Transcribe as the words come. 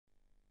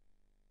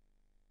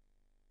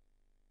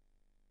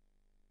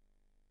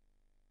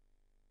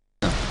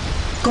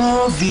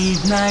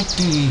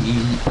COVID-19,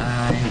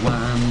 I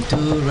want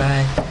to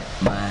write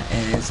my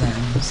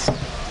exams.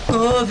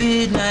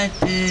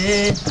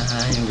 COVID-19,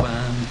 I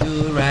want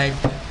to write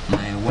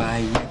my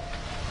wire.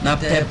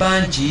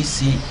 Napteban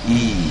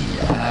GCE,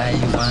 I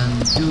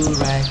want to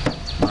write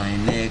my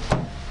neck.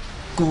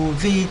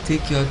 COVID,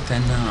 take your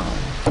time now.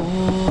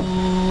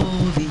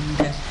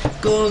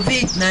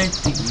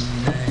 COVID-19,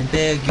 I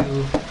beg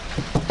you.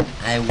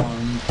 I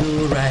want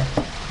to write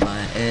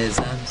my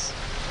exams.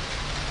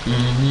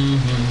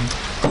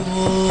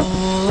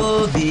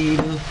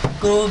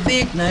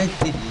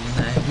 COVID-19,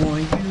 I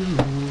want you.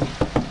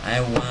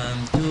 I want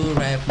to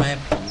write my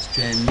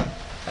post-utme.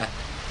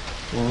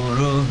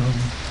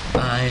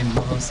 I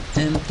must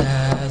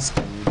enter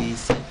school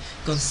this year,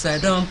 'cause I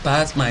don't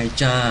pass my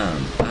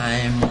jam.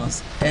 I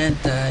must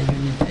enter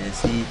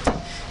university,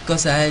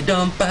 'cause I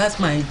don't pass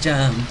my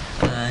jam.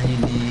 I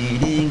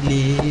need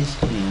English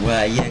in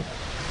WAEC.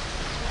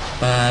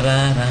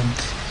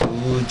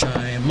 To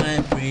join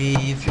my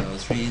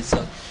previous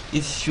result.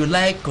 If you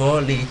like,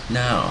 call it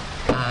now.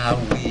 I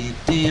wait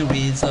the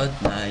result,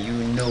 now you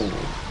know.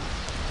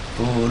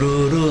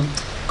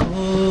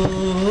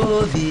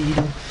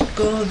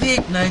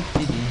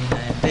 COVID-19,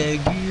 I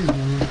beg you.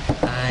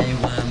 I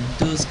want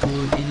to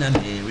school in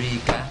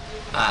America.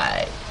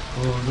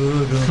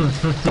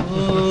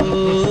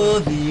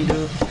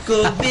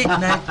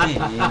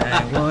 COVID-19,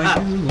 I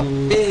want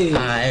you.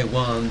 I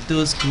want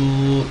to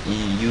school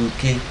in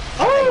UK.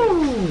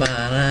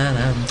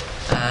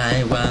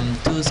 I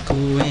want to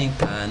school in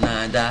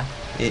Canada.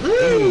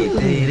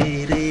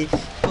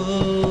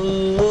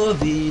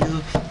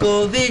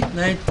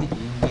 COVID-19,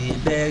 we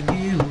beg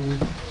you.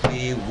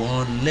 We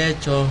won't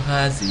let your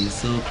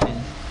houses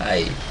open.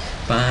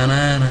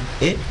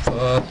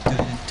 For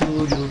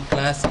tutorial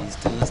classes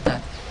to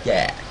start.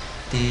 Yeah.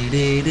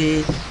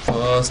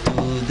 For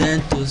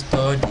students to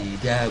study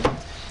their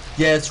books.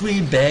 Yes,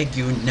 we beg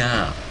you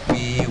now.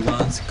 We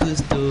want school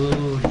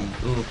story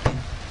open.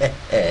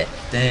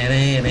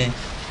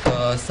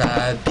 'Cause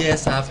our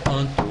beers have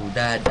turned to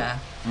dada.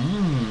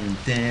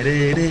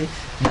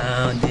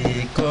 Now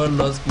they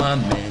call us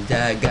Mama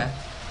Jaga.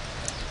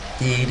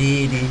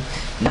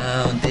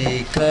 Now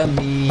they call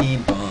me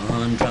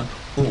Bondra.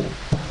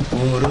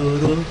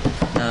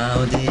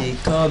 Now they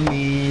call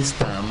me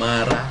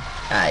Stamara.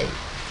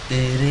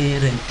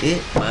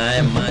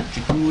 My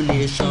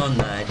matriculation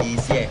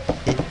this year.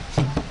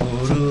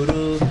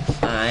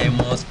 I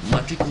must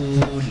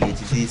matriculate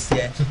this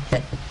year.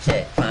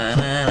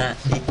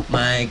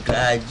 My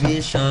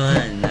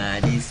graduation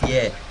this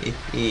year.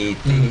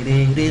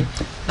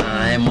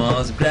 I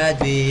must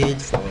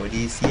graduate for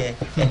this year.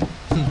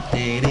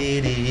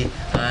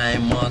 I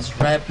must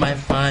write my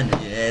final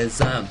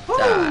exam.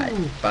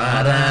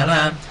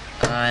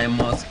 I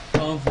must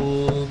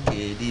convoke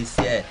this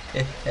year.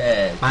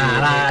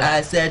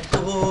 I said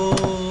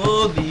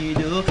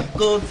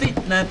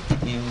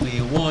COVID-19,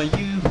 we want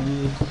you.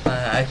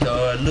 Pack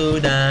your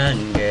load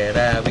and get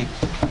away.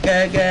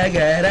 Get away.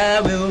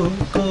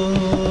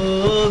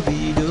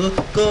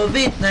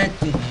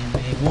 COVID-19,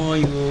 we want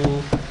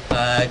you.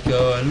 Pack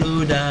your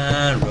load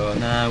and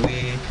run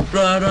away.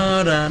 Run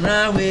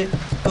away.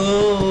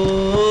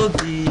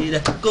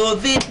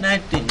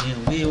 COVID-19,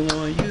 we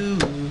want you.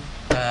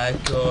 Pack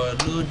your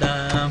load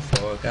down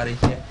for carry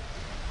here.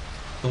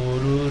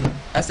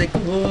 I say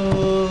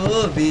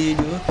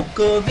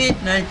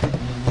COVID-19,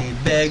 we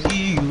beg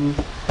you.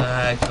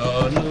 Pack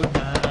your load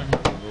down,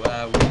 go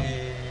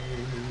away.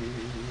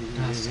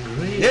 That's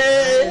great.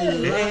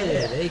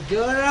 They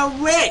go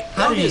away.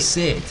 How do you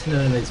say it?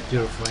 No, it's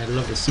beautiful. I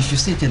love the song. If you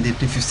say it and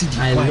if you see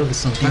the I love the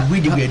song. the way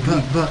they were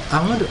doing. But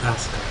I want to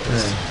ask a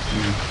question.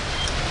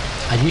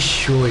 Are you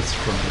sure it's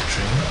from the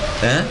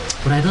train?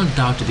 But I don't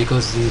doubt it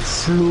because the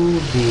flu,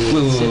 the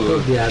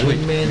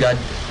arrangement, you are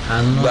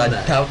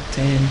that.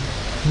 doubting.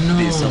 No,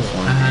 this I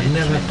had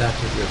never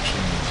doubted your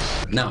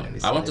train. Now,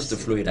 I want us to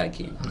flow it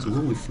again. So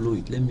when we flow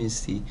it, let me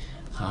see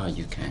how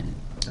you can.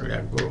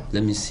 Go.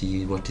 Let me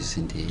see what is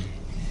in the.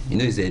 You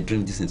know, it's a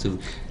dream distance. So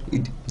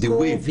the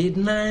way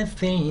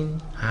COVID-19,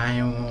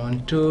 I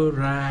want to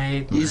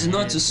write. It's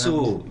not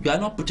so. You are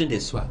not putting the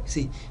swag.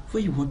 See,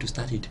 where you want to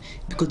start it,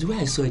 because the way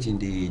I saw it in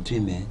the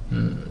dream,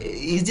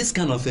 it's this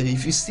kind of.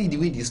 If you see the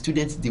way the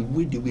students, the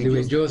way they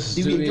were just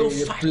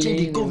fighting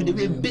the COVID, they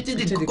were beating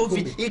the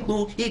COVID.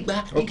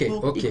 Okay.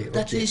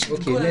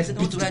 Let's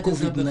beat the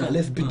COVID now.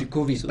 Let's beat the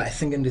COVID by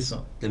singing this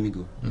song. Let me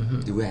go.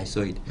 The way I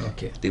saw it.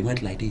 Okay. They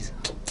went like this.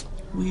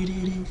 Where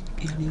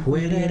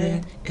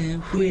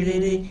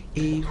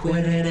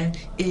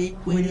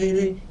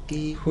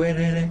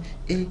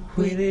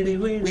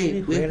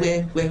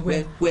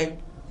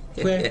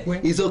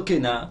it's okay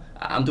now.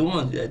 I'm the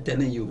one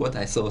telling you what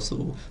I saw,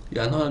 so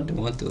you are not the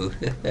one to.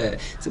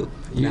 So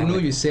you know,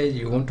 you said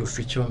you want to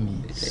feature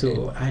me,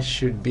 so I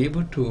should be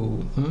able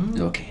to.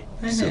 Okay.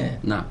 So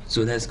now,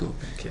 so let's go.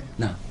 Okay.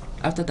 Now,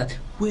 after that,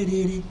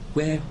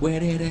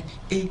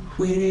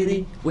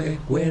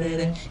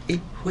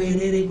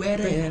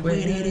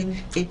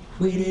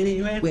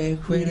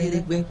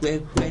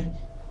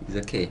 it's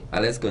okay.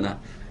 Let's go now.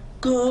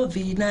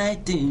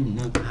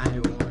 COVID-19. I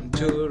want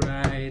to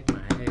write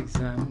my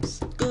exams.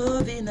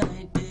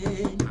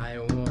 COVID-19. I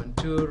want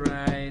to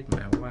write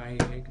my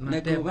YEC.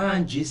 Neco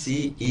one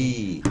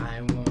GCE.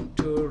 I want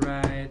to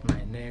write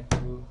my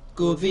NECO.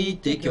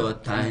 COVID, take your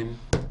time.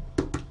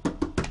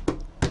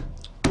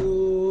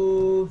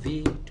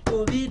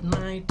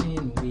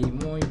 COVID-19, we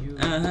want you.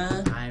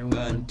 I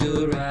want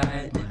to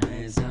write my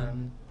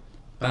exam.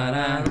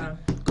 Parara.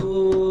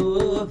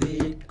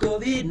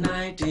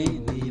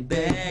 COVID-19, we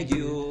beg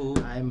you.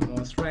 I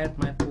must write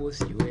my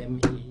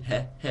post-UME.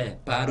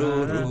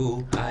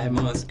 Paroro, I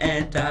must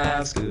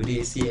enter school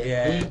this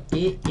year.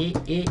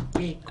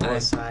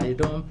 Cause I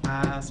don't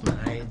pass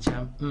my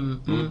jam.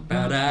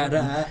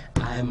 Parara,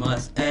 I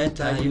must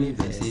enter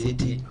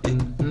university.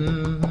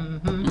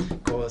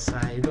 Cause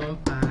I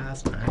don't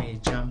pass my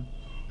jam.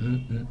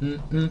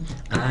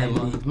 I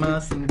need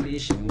maths,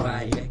 English, and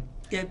YEC.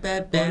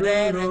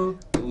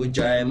 To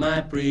join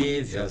my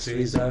previous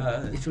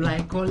result. If you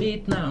like, call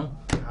it now.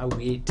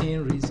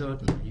 Awaiting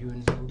result, now you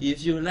know.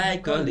 If you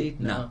like, call it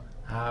now.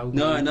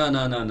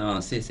 No.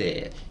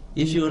 Say.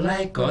 If you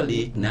like, call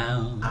it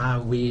now.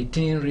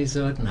 Awaiting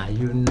result, now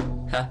you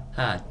know.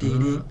 I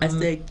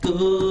say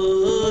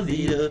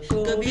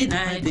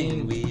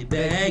COVID-19, we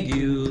beg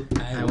you.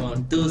 I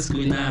want to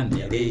school in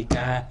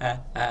America.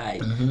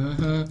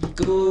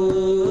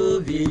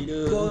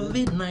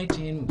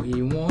 COVID-19,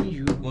 we want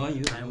you. I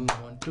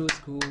want to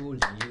school in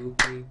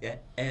UK.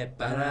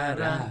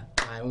 Parara.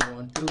 I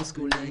want to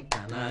school in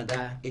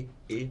Canada.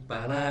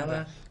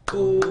 Parara.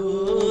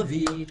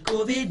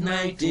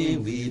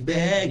 COVID-19, we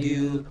beg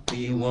you.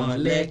 We want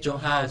lecture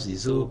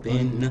houses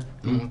open.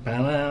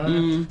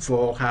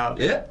 For how?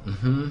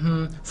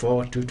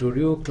 For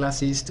tutorial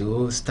classes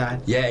to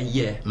start.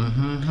 Yes,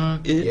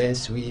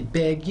 we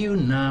beg you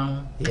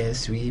now.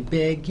 Yes, we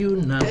beg you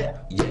now.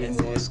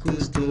 Yes,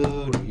 schools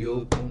to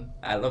reopen.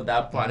 I love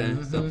that part.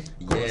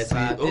 Yes,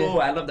 I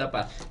love that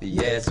part.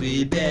 Yes,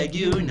 we beg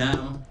you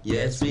now.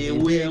 Yes, we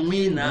will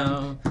win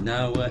now.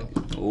 Now what?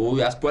 Oh,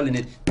 we are spoiling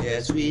it.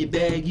 Yes, we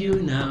beg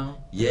you now.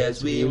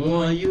 Yes, we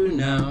want you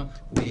now.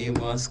 We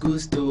want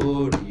schools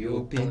to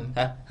reopen.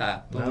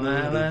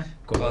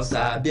 Cause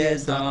our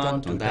bears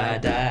don't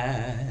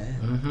die.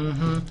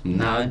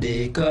 Now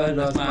they call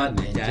us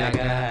Mama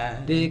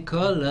Jaga. They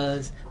call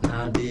us.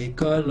 Now they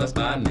call us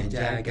Mama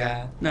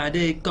Jaga. Now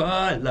they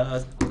call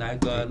us. Now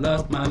call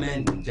us Mama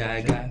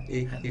Jaga.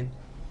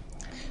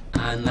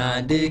 And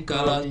now they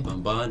call us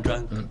Bon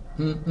Drunk.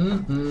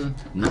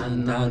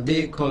 And now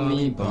they call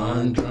me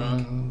Bon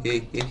Drunk.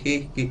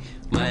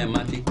 My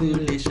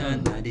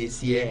matriculation now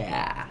this year.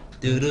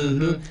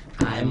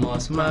 I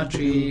must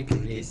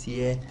matriculate this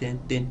year.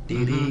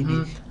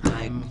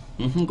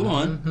 Go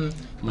on.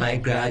 My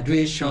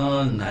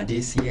graduation now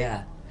this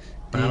year.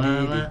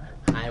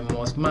 I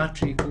must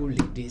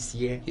matriculate this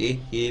year.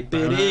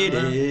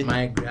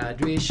 My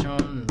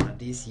graduation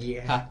this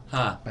year.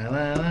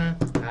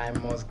 I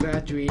must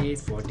graduate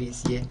for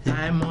this year.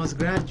 I must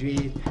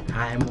graduate.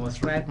 I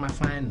must write my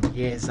final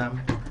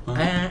exam.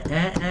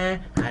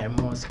 I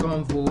must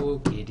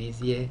convoke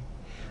this year.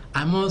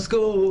 I must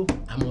go.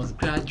 I must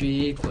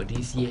graduate for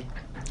this year.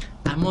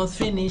 I must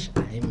finish.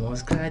 I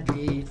must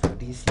graduate for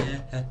this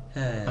year.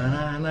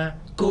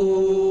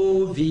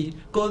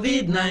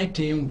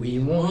 COVID-19, we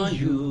want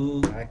you.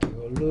 Pack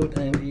your load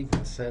and leave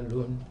us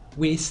alone.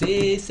 We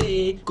say,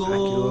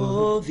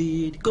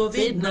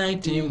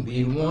 COVID-19,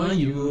 we want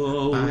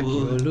you. Pack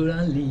your load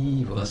and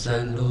leave us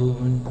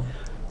alone.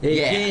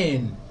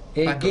 Again.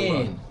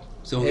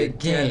 So we are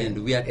telling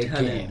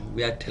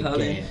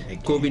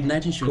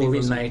COVID-19 should leave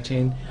us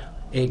alone.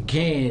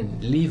 Again,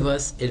 leave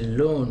us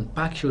alone.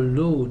 Pack your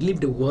load. Leave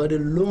the world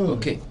alone.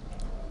 Okay.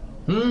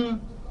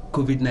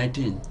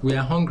 COVID-19. We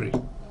are hungry.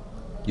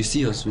 You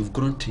see us, we've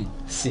grown thin.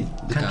 See,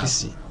 can't you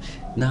see?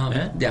 Now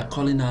they are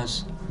calling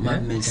us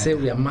madmen. Say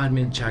we are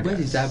madmen jaggers.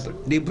 Where is that?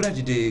 The bread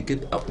they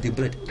get up the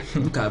bread.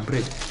 Look at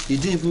bread. We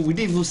didn't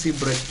even see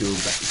bread though.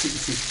 But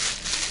see.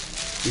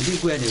 We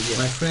didn't go anywhere.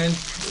 My friend,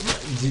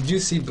 did you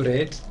see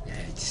bread?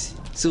 Yeah, you see.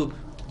 So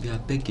we are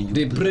begging you.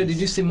 The bread, did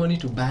you see money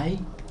to buy?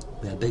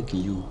 We are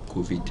begging you,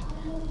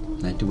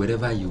 COVID-19,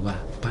 wherever you are,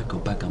 pack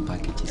your bag and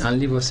packages. And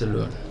leave us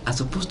alone. I'm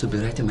supposed to be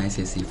writing my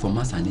SSC for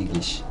Maths and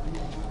English.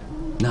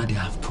 Now they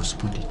have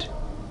postponed it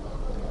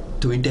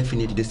to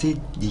indefinitely. They say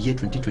the year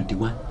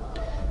 2021.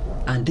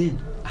 And then,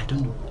 I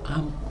don't know,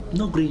 I'm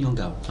not growing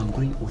younger, I'm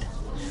growing older.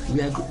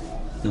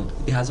 No,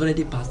 it has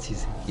already passed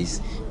his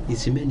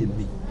remaining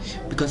me.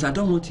 Because I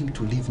don't want him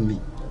to leave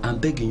me. I'm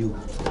begging you,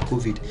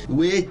 COVID.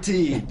 Wait,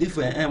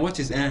 what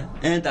is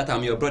that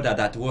I'm your brother,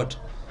 that what?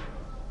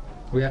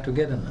 We are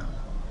together now.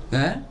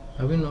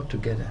 Are we not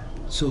together?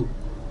 So,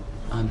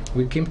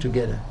 we came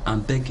together.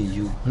 I'm begging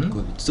you,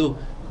 COVID. So,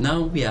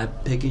 now we are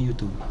begging you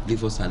to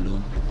leave us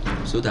alone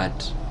so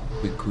that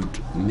we could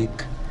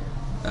make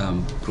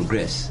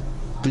progress.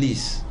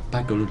 Please,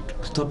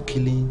 stop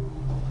killing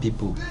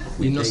people.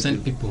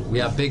 Innocent people.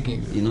 We are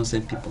begging you.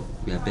 Innocent people.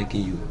 We are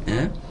begging you.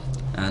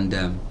 And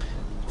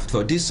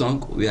for this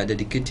song, we are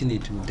dedicating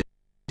it to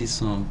this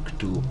song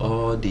to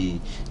all the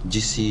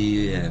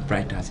GC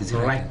writers. Is it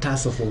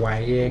writers of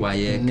WAEC,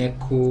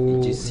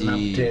 NECO, GC,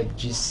 NAPTEP,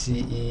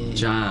 GCE,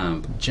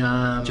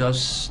 JAMB.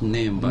 Just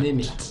name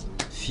it.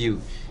 Few.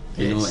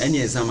 You know,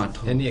 any exam at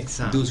all. Any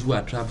exam. Those who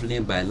are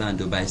traveling by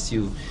land or by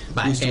sea,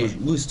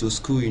 who's to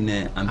school in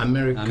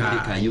America,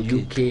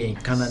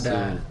 UK,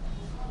 Canada,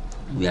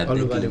 so we are all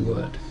over the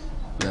world.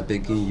 We are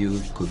begging you,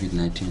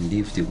 COVID-19,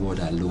 leave the world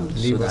alone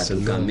so that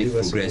we can make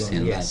progress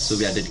in life. So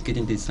we are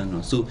dedicating this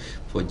channel. So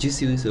for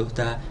GCs,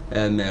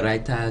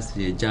 writers,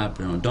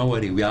 JAMB, don't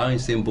worry, we are in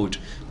the same boat.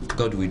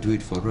 God will do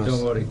it for us.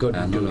 Don't worry, God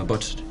will do it.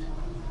 But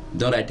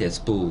don't write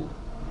Expo.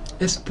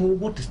 Expo,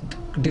 what is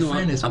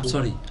define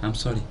Expo?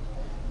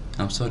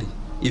 I'm sorry.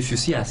 If you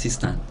see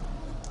assistant,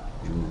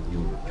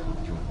 you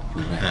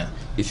write.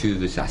 If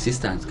you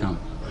assistant, come.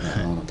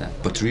 All that.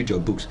 But read your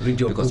books.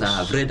 Because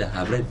I have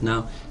read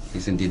now.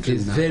 It's in the dream.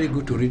 It's very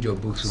good to read your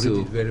books. Read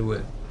it very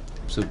well.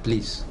 So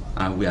please,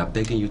 and we are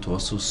begging you to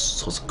also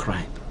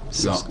subscribe.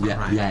 We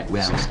are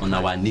on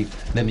our knee.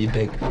 Let me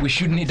beg. We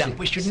should need them.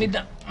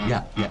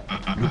 Yeah.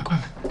 Look.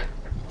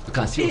 You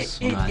can see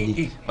us on our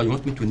knee. Or you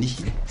want me to knee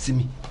here? See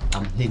me.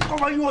 I'm kneeling.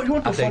 Oh, you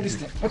want to follow this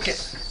thing? Okay.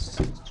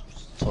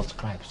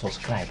 Subscribe.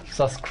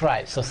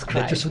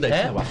 Let us so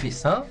that our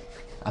face. Huh?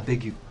 I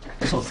beg you.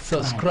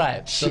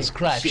 Subscribe.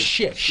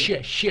 Share.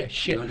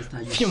 You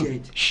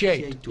understand? Share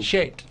it.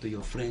 To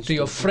your friends. To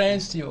your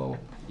friends, to your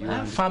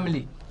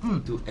family.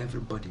 To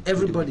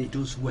everybody.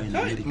 Those who are in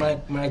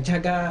America. My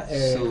Jagger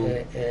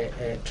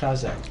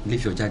trouser.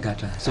 Leave your Jagger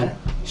trouser. So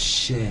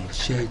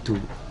share it to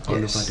all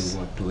over the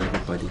world, to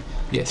everybody.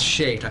 Yes,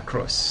 share it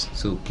across.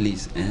 So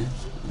please, we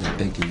are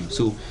begging you.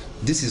 So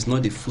this is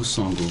not the full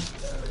song.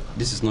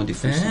 This is not the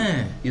full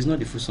song. It's not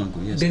the full song.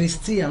 Yes. There is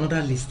still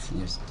another list.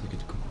 Yes, take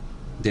it. Go.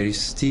 There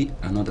is still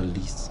another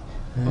list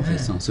of a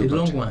song. So a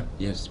long one.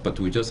 Yes, but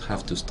we just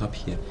have to stop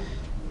here.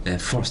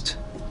 First,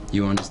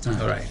 you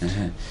understand? All right.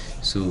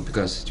 So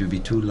because it will be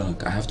too long,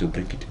 I have to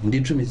break it. The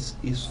dream is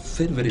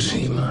very, very long.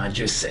 Dream at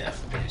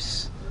yourself.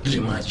 Yes.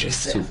 Dream at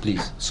yourself. So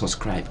please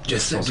subscribe.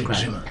 Just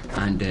subscribe.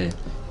 And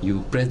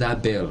you press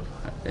that bell.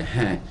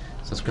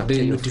 Subscribe.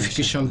 The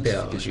notification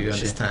bell. You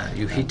understand?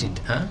 You hit it,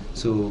 huh?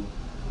 So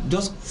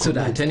just so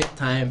that any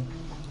time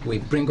we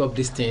bring up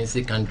these things,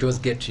 it can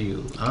just get to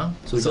you, huh?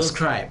 So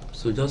subscribe.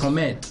 So just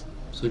comment.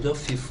 So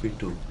just feel free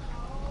to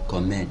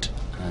comment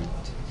and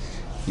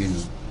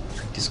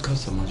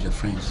discuss among your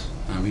friends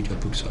and read your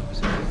books always.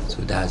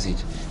 So that's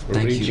it.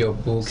 Thank you. Read your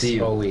books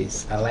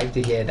always. I like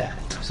to hear that.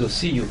 So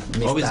see you.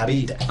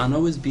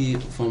 Always be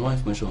for more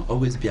information.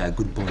 Always be a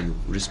good boy.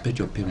 Respect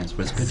your parents.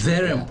 Respect.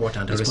 Very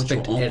important.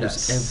 Respect your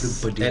elders.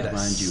 Everybody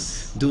around you.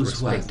 Those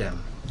who respect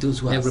them. Those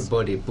who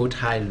everybody, both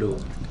high, low.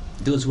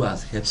 Those who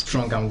has helped.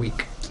 Strong and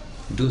weak.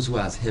 Those who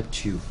has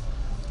helped you.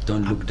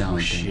 Don't look down on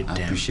them.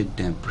 Appreciate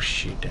them.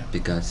 Appreciate them.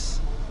 Because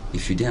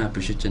if you didn't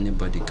appreciate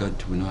anybody,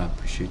 God will not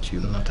appreciate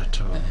you. Not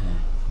at all.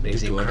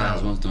 There's a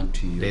crown. Once done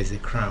to you. There's a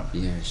crown.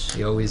 Yes.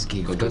 You always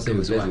give. God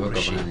says the work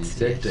of hands.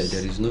 There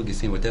is no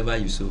giving. Whatever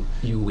you sow,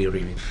 you will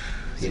reap.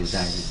 Yes.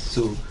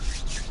 So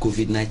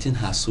COVID-19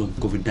 has sown.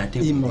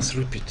 COVID-19. He must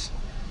repeat.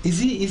 Is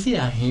he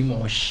a him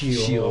or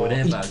she or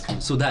whatever?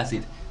 So that's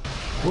it.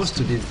 What's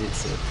today's date,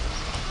 sir?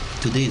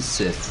 Today is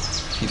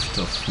 5th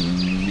of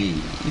May.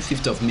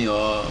 5th of May,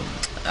 or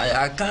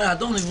I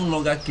don't even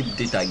longer keep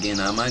date again.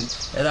 I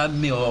might either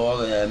May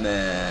or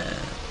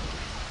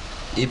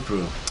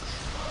April.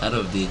 Out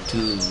of the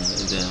two,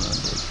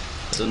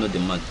 I don't know the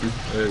month.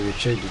 You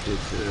change the date.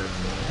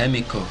 Let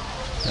me call.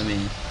 Let me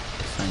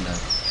find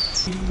out.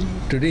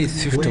 Today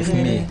is 5th of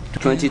May.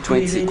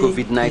 2020.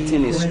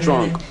 COVID-19 is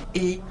strong.